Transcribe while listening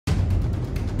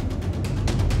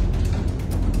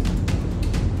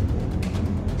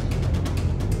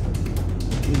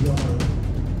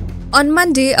On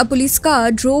Monday, a police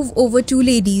car drove over two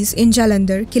ladies in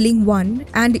Jalandhar, killing one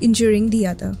and injuring the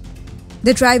other.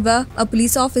 The driver, a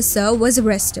police officer, was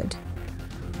arrested.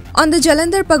 On the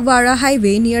Jalandhar-Phagwara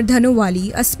highway near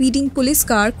Dhanowali, a speeding police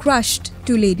car crushed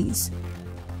two ladies.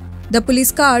 The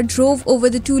police car drove over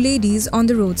the two ladies on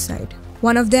the roadside.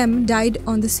 One of them died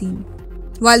on the scene,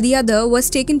 while the other was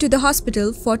taken to the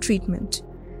hospital for treatment.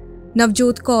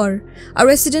 Navjot Kaur, a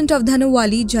resident of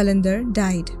Dhanowali, Jalandhar,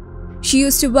 died. She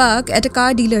used to work at a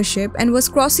car dealership and was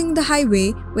crossing the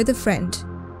highway with a friend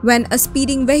when a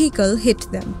speeding vehicle hit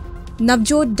them.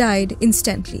 Navjot died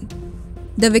instantly.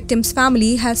 The victim's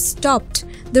family has stopped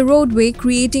the roadway,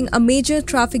 creating a major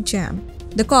traffic jam.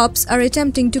 The cops are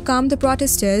attempting to calm the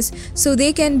protesters so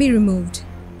they can be removed.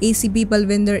 ACP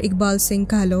Balwinder Iqbal Singh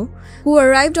Kahlo, who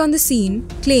arrived on the scene,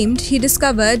 claimed he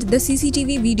discovered the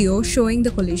CCTV video showing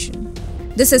the collision.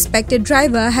 The suspected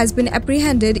driver has been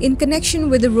apprehended in connection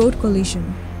with the road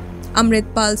collision.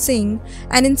 Amritpal Singh,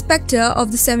 an inspector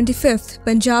of the 75th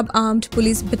Punjab Armed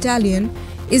Police Battalion,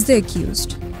 is the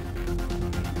accused.